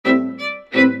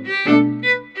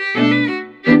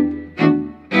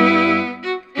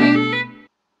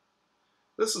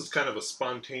This is kind of a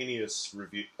spontaneous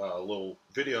review, little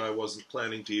video I wasn't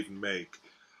planning to even make.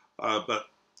 But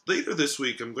later this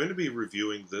week, I'm going to be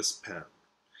reviewing this pen.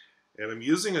 And I'm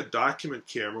using a document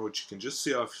camera, which you can just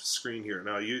see off screen here.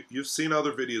 Now, you've seen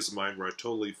other videos of mine where I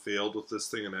totally failed with this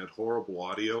thing and had horrible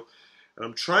audio. And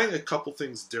I'm trying a couple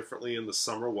things differently in the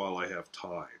summer while I have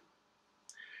time.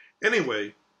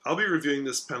 Anyway, I'll be reviewing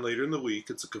this pen later in the week.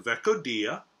 It's a Kaweco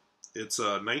Dia. It's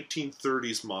a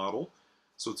 1930s model.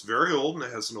 So it's very old and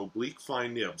it has an oblique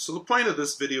fine nib. So the point of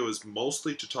this video is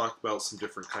mostly to talk about some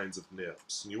different kinds of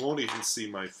nibs. And you won't even see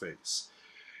my face.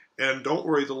 And don't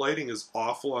worry, the lighting is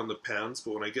awful on the pens,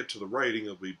 but when I get to the writing,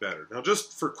 it'll be better. Now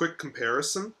just for quick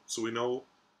comparison, so we know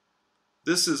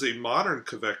this is a modern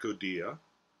Kaweco Dia, a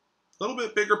little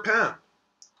bit bigger pen.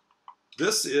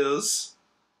 This is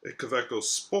a Kaweco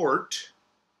Sport.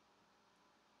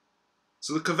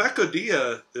 So the Kaweco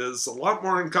Dia is a lot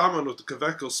more in common with the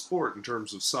Kaweco Sport in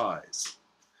terms of size.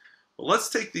 Well, let's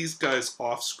take these guys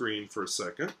off screen for a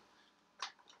second.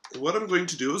 And what I'm going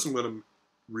to do is I'm going to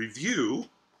review.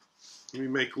 Let me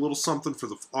make a little something for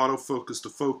the autofocus to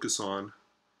focus on.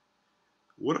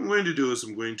 What I'm going to do is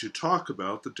I'm going to talk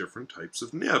about the different types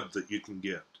of nib that you can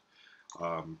get.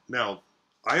 Now,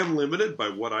 I am limited by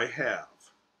what I have.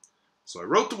 So I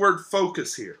wrote the word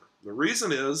focus here. The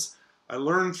reason is I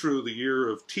learned through the year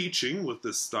of teaching with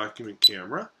this document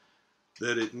camera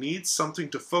that it needs something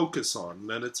to focus on, and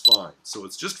then it's fine. So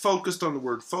it's just focused on the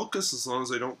word focus. As long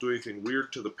as I don't do anything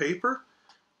weird to the paper,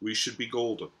 we should be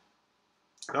golden.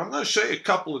 Now I'm going to show you a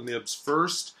couple of nibs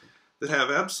first that have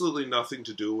absolutely nothing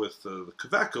to do with the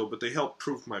Kaweco, but they help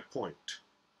prove my point.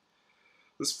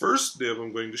 This first nib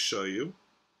I'm going to show you,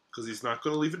 because he's not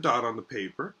going to leave a dot on the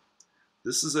paper,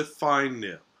 this is a fine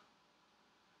nib.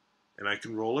 And I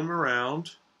can roll him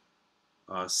around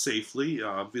safely.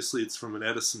 Obviously it's from an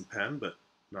Edison pen, but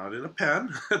not in a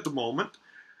pen at the moment.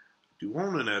 I do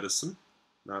own an Edison,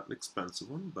 not an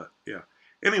expensive one, but yeah.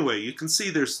 Anyway, you can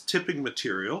see there's tipping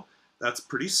material. That's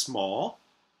pretty small,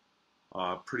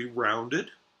 pretty rounded,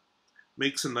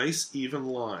 makes a nice even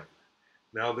line.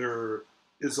 Now there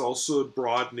is also a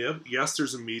broad nib. Yes,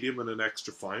 there's a medium and an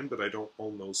extra fine, but I don't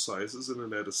own those sizes in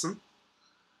an Edison.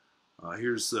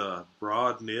 Here's a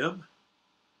broad nib,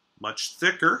 much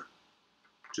thicker,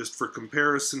 just for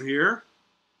comparison here.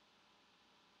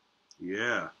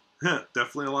 Yeah,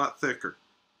 definitely a lot thicker.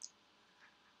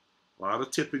 A lot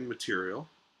of tipping material.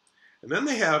 And then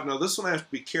they have, now this one I have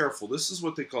to be careful, this is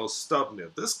what they call a stub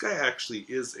nib. This guy actually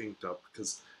is inked up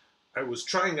because I was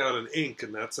trying out an ink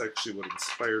and that's actually what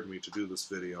inspired me to do this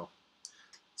video.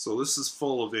 So this is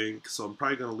full of ink, so I'm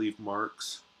probably going to leave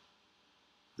marks.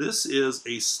 This is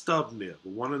a stub nib, a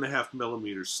 1.5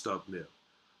 millimeter stub nib.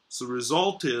 So the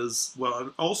result is, well,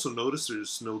 and also notice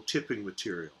there's no tipping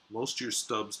material. Most of your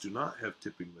stubs do not have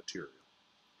tipping material.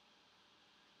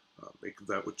 Make of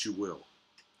that what you will.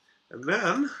 And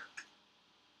then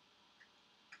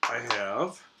I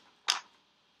have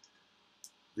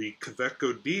the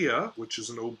Kaweco Dia, which is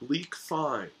an oblique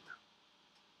fine.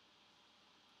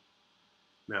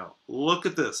 Now, look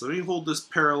at this. Let me hold this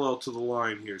parallel to the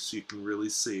line here so you can really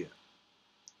see it.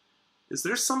 Is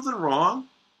there something wrong?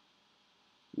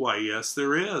 Why, yes,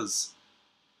 there is.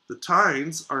 The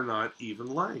tines are not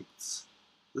even lengths.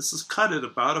 This is cut at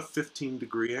about a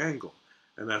 15-degree angle,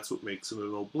 and that's what makes it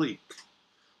an oblique.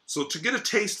 So to get a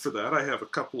taste for that, I have a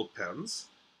couple of pens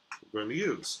we're going to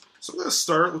use. So I'm going to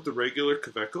start with the regular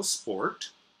Kaweco Sport,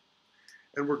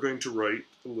 and we're going to write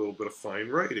a little bit of fine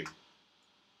writing.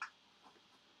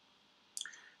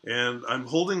 And I'm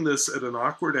holding this at an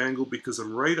awkward angle because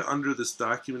I'm right under this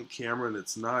document camera and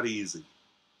it's not easy.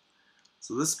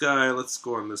 So this guy, let's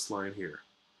go on this line here.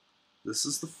 This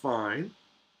is the fine.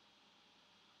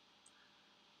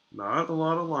 Not a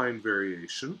lot of line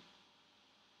variation.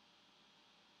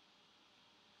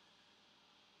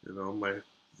 You know, my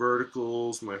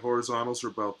verticals, my horizontals are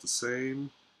about the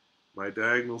same. My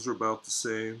diagonals are about the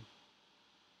same.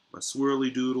 My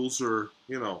swirly doodles are,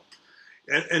 you know,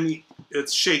 and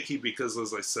it's shaky because,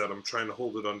 as I said, I'm trying to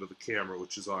hold it under the camera,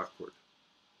 which is awkward.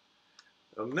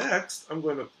 Now next, I'm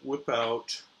going to whip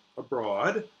out a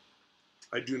broad.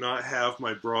 I do not have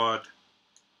my broad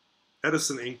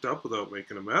Edison inked up without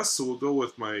making a mess, so we'll go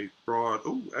with my broad.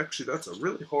 Oh, actually, that's a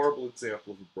really horrible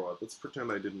example of a broad. Let's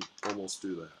pretend I didn't almost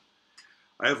do that.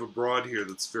 I have a broad here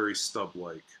that's very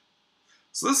stub-like.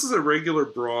 So this is a regular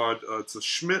broad. It's a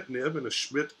Schmidt nib and a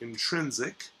Schmidt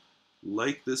intrinsic.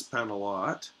 Like this pen a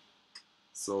lot.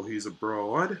 So he's a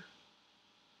broad.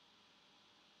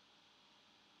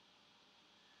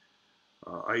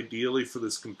 Ideally for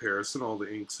this comparison, all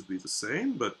the inks would be the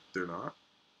same, but they're not.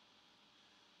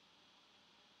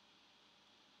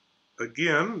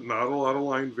 again, not a lot of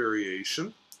line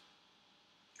variation,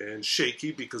 and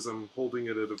shaky because I'm holding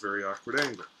it at a very awkward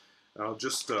angle. I'll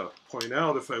just point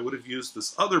out, if I would have used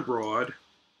this other broad,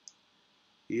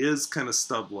 he is kind of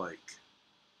stub-like.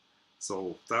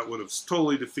 So that would have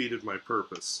totally defeated my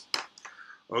purpose.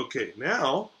 Okay,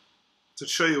 now, to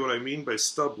show you what I mean by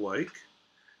stub-like,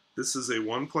 this is a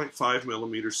 1.5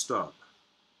 millimeter stub.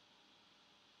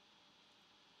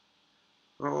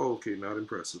 Oh, okay, not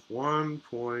impressive.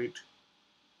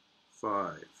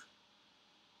 1.5.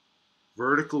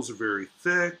 Verticals are very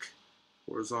thick.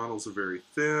 Horizontals are very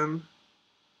thin.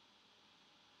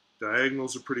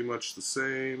 Diagonals are pretty much the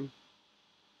same.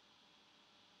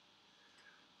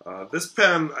 This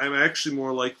pen, I'm actually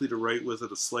more likely to write with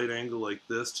at a slight angle like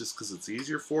this just because it's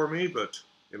easier for me, but,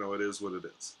 you know, it is what it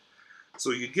is.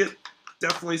 So you get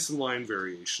definitely some line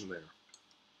variation there.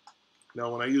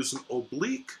 Now, when I use an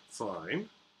oblique fine,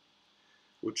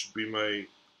 which would be my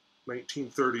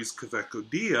 1930s Kaweco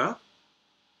Dia,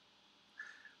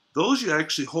 those you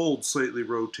actually hold slightly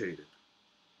rotated.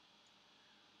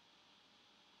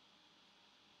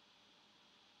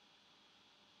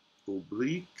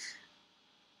 Oblique.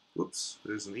 Whoops,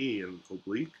 there's an E in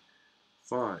oblique.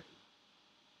 Fine.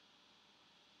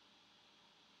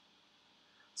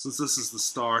 Since this is the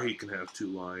star, he can have two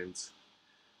lines.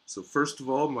 So first of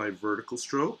all, my vertical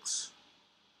strokes.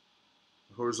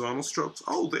 Horizontal strokes.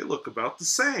 Oh, they look about the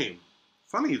same.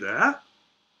 Funny that.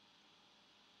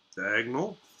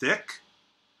 Diagonal, thick.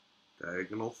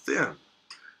 Diagonal, thin.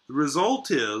 The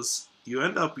result is, you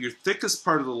end up, your thickest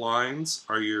part of the lines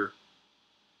are your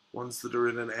ones that are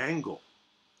in an angle.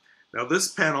 Now this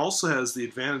pen also has the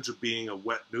advantage of being a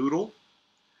wet noodle.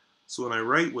 So when I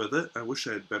write with it, I wish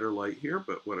I had better light here,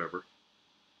 but whatever.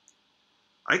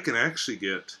 I can actually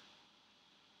get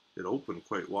it open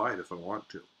quite wide if I want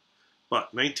to.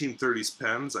 But 1930s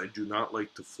pens, I do not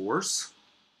like to force.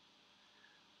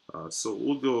 So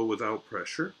we'll go without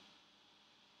pressure.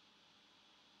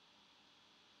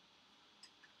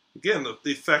 Again,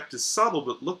 the effect is subtle,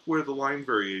 but look where the line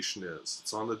variation is.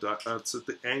 It's on the it's at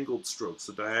the angled strokes,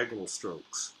 the diagonal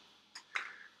strokes.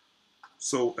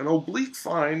 So an oblique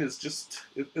fine is just,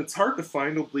 it's hard to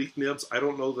find oblique nibs. I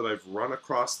don't know that I've run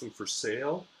across them for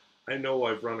sale. I know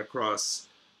I've run across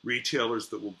retailers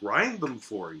that will grind them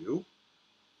for you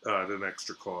at an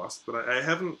extra cost, but I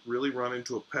haven't really run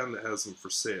into a pen that has them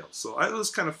for sale. So it was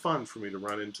kind of fun for me to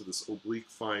run into this oblique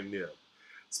fine nib,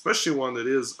 especially one that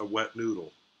is a wet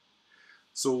noodle.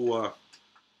 So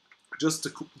just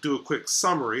to do a quick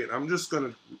summary, and I'm just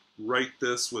going to write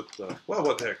this with, well,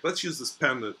 what the heck, let's use this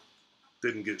pen that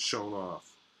didn't get shown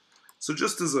off. So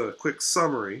just as a quick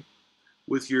summary,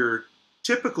 with your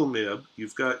typical nib,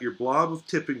 you've got your blob of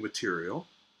tipping material,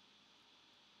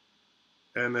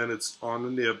 and then it's on the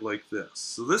nib like this.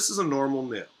 So this is a normal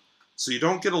nib, so you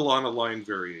don't get a lot of line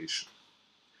variation.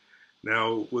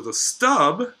 Now with a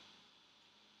stub,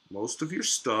 most of your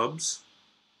stubs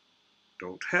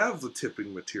don't have the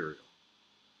tipping material.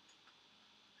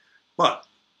 But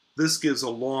this gives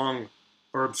a wide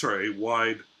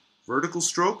vertical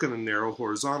stroke and a narrow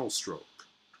horizontal stroke.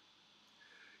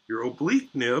 Your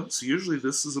oblique nibs, usually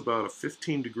this is about a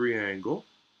 15-degree angle.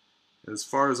 As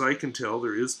far as I can tell,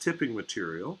 there is tipping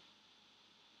material.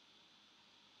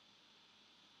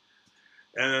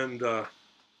 And let's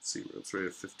see, let's write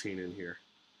a 15 in here.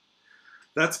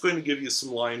 That's going to give you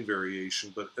some line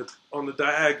variation, but on the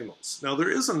diagonals. Now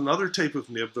there is another type of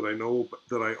nib that I know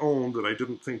that I own that I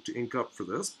didn't think to ink up for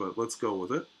this, but let's go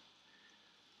with it.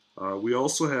 We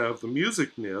also have the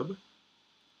music nib,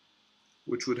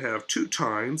 which would have two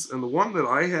tines, and the one that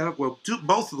I have, well,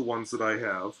 both of the ones that I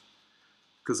have,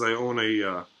 because I own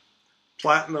a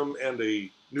Platinum and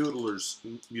a Noodler's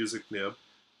music nib,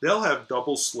 they'll have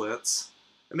double slits,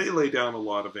 and they lay down a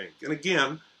lot of ink. And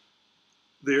again,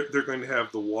 they're going to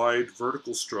have the wide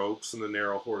vertical strokes and the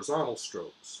narrow horizontal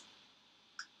strokes.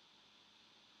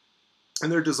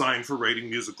 And they're designed for writing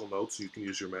musical notes, so you can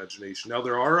use your imagination. Now,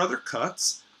 there are other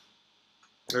cuts.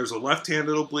 There's a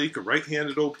left-handed oblique, a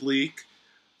right-handed oblique.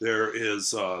 There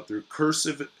is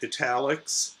cursive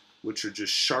italics, which are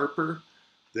just sharper.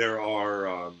 There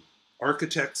are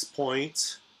architect's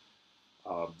points.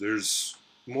 There's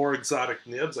more exotic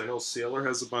nibs. I know Sailor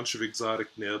has a bunch of exotic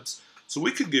nibs. So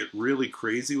we could get really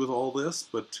crazy with all this,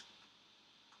 but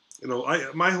you know,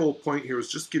 my whole point here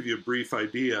is just give you a brief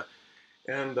idea.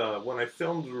 And when I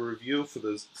filmed a review for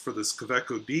this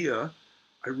Kaweco Dia,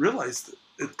 I realized that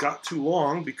it got too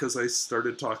long because I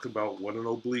started talking about what an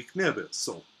oblique nib is.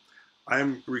 So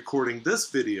I'm recording this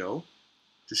video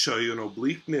to show you an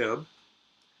oblique nib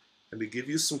and to give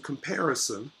you some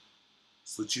comparison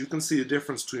so that you can see a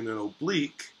difference between an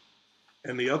oblique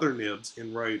and the other nibs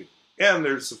in writing. And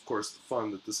there's, of course, the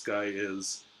fun that this guy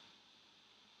is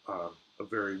a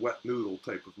very wet noodle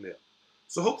type of nib.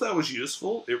 So I hope that was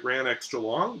useful. It ran extra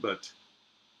long, but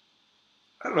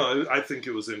I don't know, I think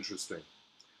it was interesting.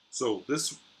 So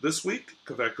this week,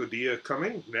 Kaweco Dia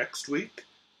coming. Next week,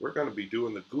 we're going to be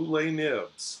doing the goulet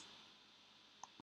nibs.